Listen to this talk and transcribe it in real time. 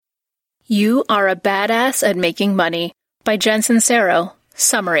You Are a Badass at Making Money by Sincero.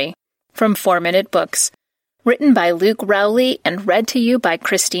 Summary from 4-Minute Books. Written by Luke Rowley and read to you by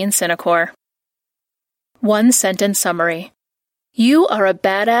Christine Sinacor. 1-sentence summary. You are a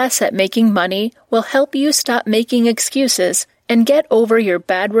badass at making money will help you stop making excuses and get over your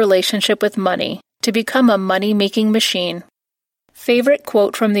bad relationship with money to become a money-making machine. Favorite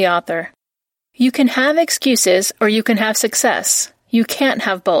quote from the author. You can have excuses or you can have success. You can't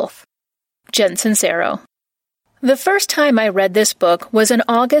have both. Sincero. The first time I read this book was in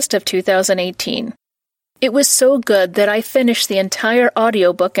August of 2018. It was so good that I finished the entire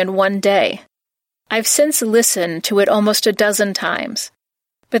audiobook in one day. I've since listened to it almost a dozen times.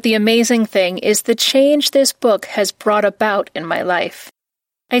 But the amazing thing is the change this book has brought about in my life.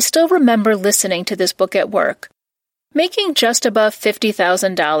 I still remember listening to this book at work. Making just above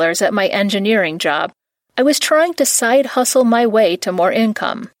 $50,000 at my engineering job, I was trying to side hustle my way to more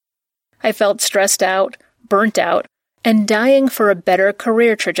income. I felt stressed out, burnt out, and dying for a better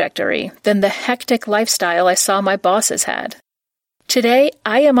career trajectory than the hectic lifestyle I saw my bosses had. Today,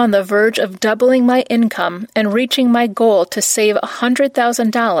 I am on the verge of doubling my income and reaching my goal to save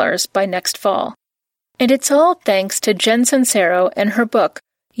 $100,000 by next fall. And it's all thanks to Sincero and her book,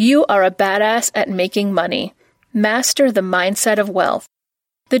 You Are a Badass at Making Money. Master the Mindset of Wealth.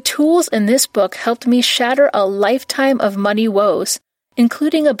 The tools in this book helped me shatter a lifetime of money woes,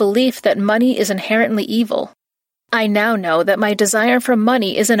 including a belief that money is inherently evil. I now know that my desire for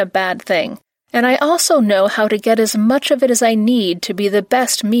money isn't a bad thing, and I also know how to get as much of it as I need to be the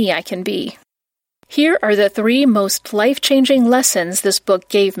best me I can be. Here are the 3 most life-changing lessons this book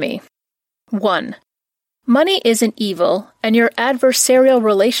gave me. 1. Money isn't evil, and your adversarial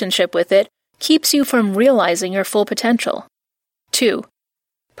relationship with it keeps you from realizing your full potential. 2.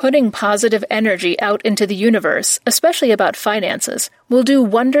 Putting positive energy out into the universe, especially about finances, will do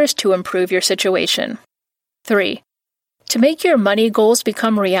wonders to improve your situation. 3. To make your money goals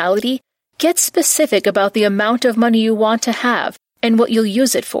become reality, get specific about the amount of money you want to have and what you'll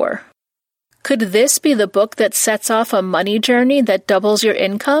use it for. Could this be the book that sets off a money journey that doubles your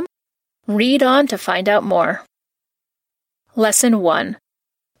income? Read on to find out more. Lesson 1.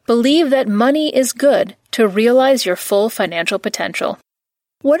 Believe that money is good to realize your full financial potential.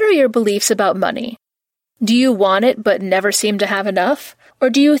 What are your beliefs about money? Do you want it but never seem to have enough? Or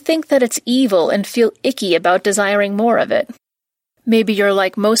do you think that it's evil and feel icky about desiring more of it? Maybe you're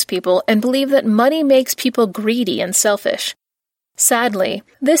like most people and believe that money makes people greedy and selfish. Sadly,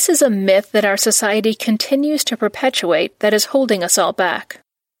 this is a myth that our society continues to perpetuate that is holding us all back.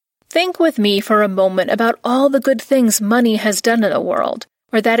 Think with me for a moment about all the good things money has done in the world,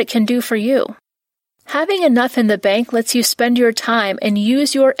 or that it can do for you. Having enough in the bank lets you spend your time and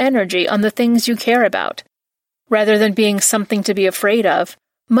use your energy on the things you care about. Rather than being something to be afraid of,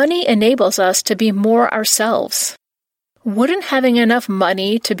 money enables us to be more ourselves. Wouldn't having enough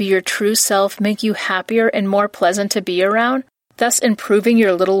money to be your true self make you happier and more pleasant to be around, thus improving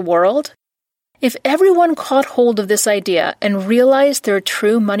your little world? If everyone caught hold of this idea and realized their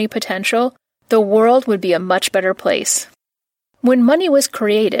true money potential, the world would be a much better place. When money was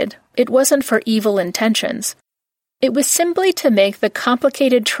created, it wasn't for evil intentions. It was simply to make the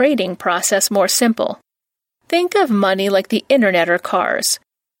complicated trading process more simple. Think of money like the internet or cars.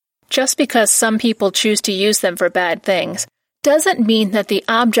 Just because some people choose to use them for bad things doesn't mean that the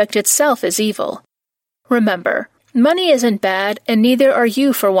object itself is evil. Remember, money isn't bad and neither are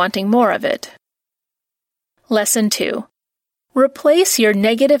you for wanting more of it. Lesson 2. Replace your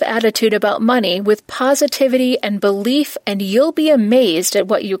negative attitude about money with positivity and belief, and you'll be amazed at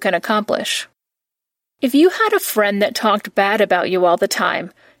what you can accomplish. If you had a friend that talked bad about you all the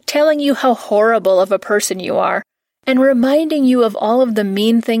time, telling you how horrible of a person you are, and reminding you of all of the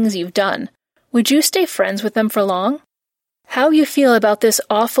mean things you've done, would you stay friends with them for long? How you feel about this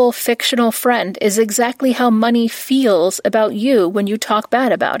awful fictional friend is exactly how money feels about you when you talk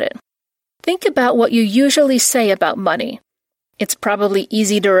bad about it. Think about what you usually say about money. It's probably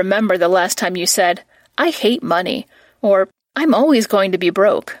easy to remember the last time you said, I hate money, or I'm always going to be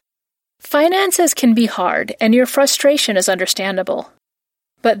broke. Finances can be hard, and your frustration is understandable.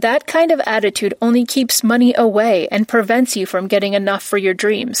 But that kind of attitude only keeps money away and prevents you from getting enough for your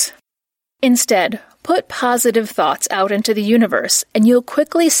dreams. Instead, put positive thoughts out into the universe, and you'll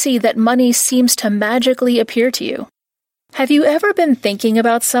quickly see that money seems to magically appear to you. Have you ever been thinking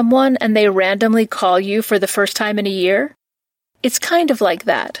about someone and they randomly call you for the first time in a year? It's kind of like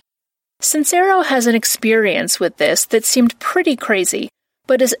that. Sincero has an experience with this that seemed pretty crazy,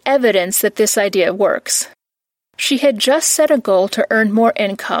 but is evidence that this idea works. She had just set a goal to earn more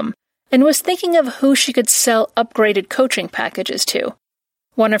income and was thinking of who she could sell upgraded coaching packages to.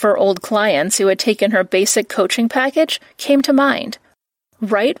 One of her old clients who had taken her basic coaching package came to mind.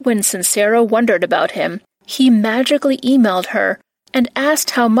 Right when Sincero wondered about him, he magically emailed her and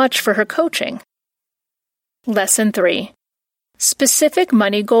asked how much for her coaching. Lesson 3. Specific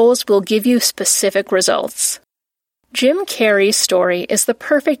money goals will give you specific results. Jim Carrey's story is the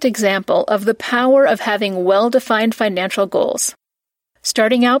perfect example of the power of having well-defined financial goals.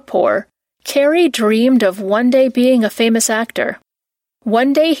 Starting out poor, Carrey dreamed of one day being a famous actor.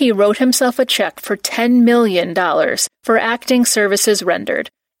 One day he wrote himself a check for $10 million for acting services rendered,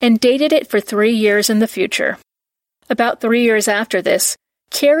 and dated it for 3 years in the future. About 3 years after this,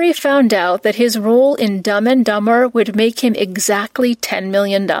 Carrey found out that his role in Dumb and Dumber would make him exactly $10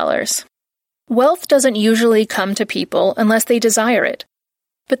 million. Wealth doesn't usually come to people unless they desire it,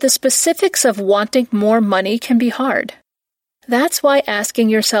 but the specifics of wanting more money can be hard. That's why asking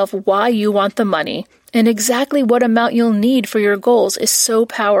yourself why you want the money and exactly what amount you'll need for your goals is so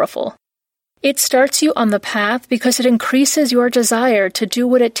powerful. It starts you on the path because it increases your desire to do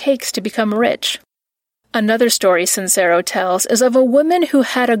what it takes to become rich. Another story Sincero tells is of a woman who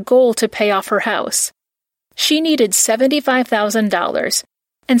had a goal to pay off her house. She needed $75,000,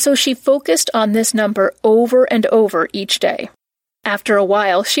 and so she focused on this number over and over each day. After a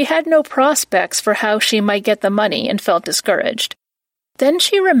while, she had no prospects for how she might get the money and felt discouraged. Then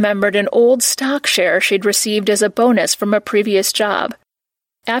she remembered an old stock share she'd received as a bonus from a previous job.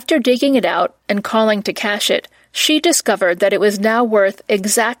 After digging it out and calling to cash it, she discovered that it was now worth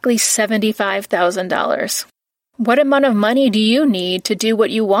exactly $75,000. What amount of money do you need to do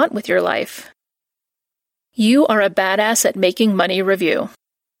what you want with your life? You Are a Badass at Making Money review.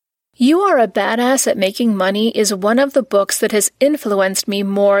 You Are a Badass at Making Money is one of the books that has influenced me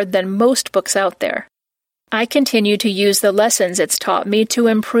more than most books out there. I continue to use the lessons it's taught me to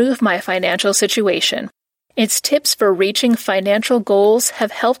improve my financial situation. Its tips for reaching financial goals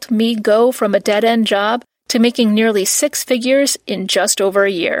have helped me go from a dead-end job to making nearly 6 figures in just over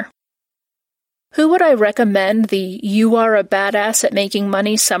a year. Who would I recommend the You Are a Badass at Making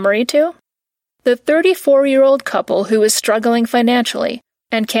Money summary to? The 34-year-old couple who is struggling financially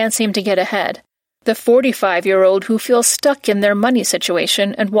and can't seem to get ahead. The 45-year-old who feels stuck in their money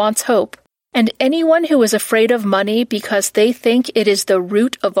situation and wants hope. And anyone who is afraid of money because they think it is the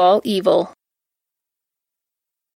root of all evil.